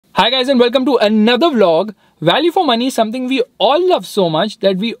Hi guys and welcome to another vlog. Value for money is something we all love so much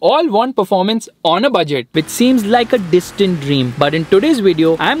that we all want performance on a budget, which seems like a distant dream. But in today's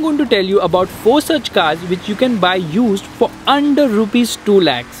video, I am going to tell you about 4 such cars which you can buy used for under rupees 2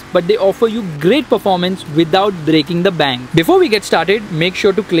 lakhs. But they offer you great performance without breaking the bank. Before we get started, make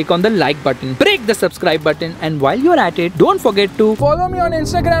sure to click on the like button, break the subscribe button, and while you're at it, don't forget to follow me on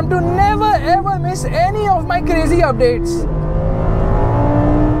Instagram to never ever miss any of my crazy updates.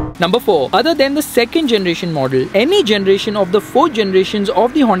 Number 4. Other than the second generation model, any generation of the 4 generations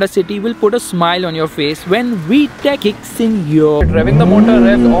of the Honda City will put a smile on your face when VTEC kicks in here. Revving the motor,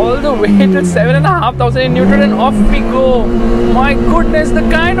 revs all the way to 7,500 Newton and off we go. My goodness, the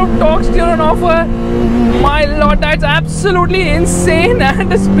kind of torque steer on offer, my lord, that's absolutely insane.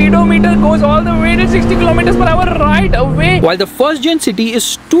 And the speedometer goes all the way to 60 kilometers per hour right away. While the first gen City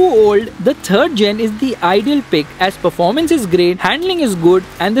is too old, the third gen is the ideal pick as performance is great, handling is good,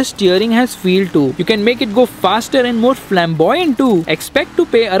 and the steering has feel too. You can make it go faster and more flamboyant too. Expect to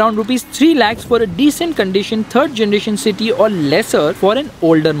pay around rupees 3 lakhs for a decent condition third generation City or lesser for an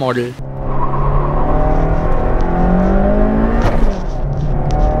older model.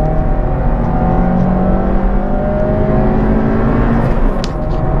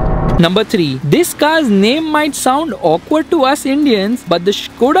 Number 3. This car's name might sound awkward to us Indians, but the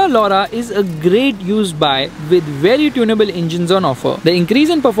Skoda Laura is a great used buy with very tunable engines on offer. The increase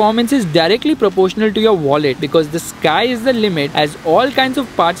in performance is directly proportional to your wallet because the sky is the limit as all kinds of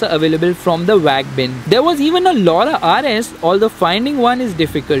parts are available from the wag bin. There was even a Laura RS, although finding one is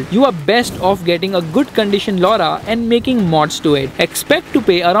difficult. You are best off getting a good condition Laura and making mods to it. Expect to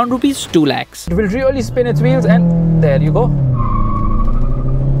pay around rupees 2 lakhs. It will really spin its wheels and there you go.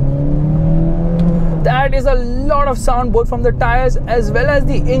 That is a lot of sound both from the tires as well as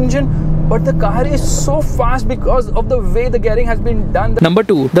the engine, but the car is so fast because of the way the gearing has been done. Number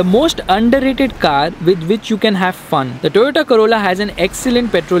 2. The most underrated car with which you can have fun. The Toyota Corolla has an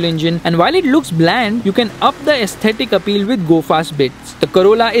excellent petrol engine, and while it looks bland, you can up the aesthetic appeal with go fast bits. The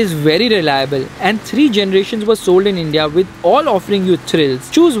Corolla is very reliable and 3 generations were sold in India with all offering you thrills.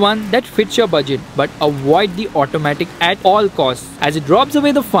 Choose one that fits your budget but avoid the automatic at all costs as it robs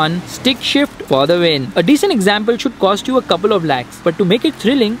away the fun. Stick shift for the win. A decent example should cost you a couple of lakhs, but to make it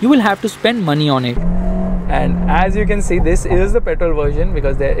thrilling, you will have to spend money on it. And as you can see, this is the petrol version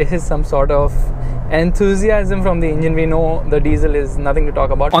because there is some sort of enthusiasm from the engine. We know the diesel is nothing to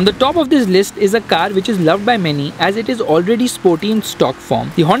talk about. On the top of this list is a car which is loved by many as it is already sporty in stock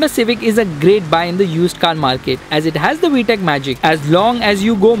form. The Honda Civic is a great buy in the used car market as it has the VTEC magic as long as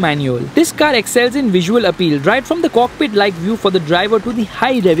you go manual. This car excels in visual appeal right from the cockpit-like view for the driver to the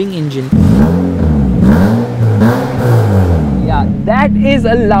high revving engine. That is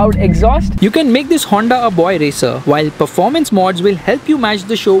a loud exhaust. You can make this Honda a boy racer, while performance mods will help you match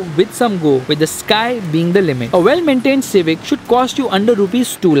the show with some go, with the sky being the limit. A well-maintained Civic should cost you under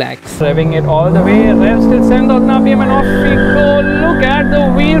rupees 2 lakhs. Revving it all the way, revs till 7,000 RPM and off we go. Look at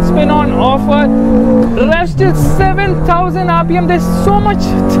the wheel spin on offer. Revs till 7,000 RPM. There's so much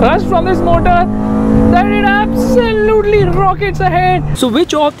thrust from this motor that it absolutely rockets ahead. So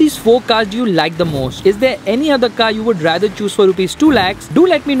which of these 4 cars do you like the most? Is there any other car you would rather choose for rupees 2 lakhs? Do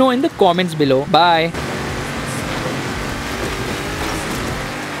let me know in the comments below. Bye.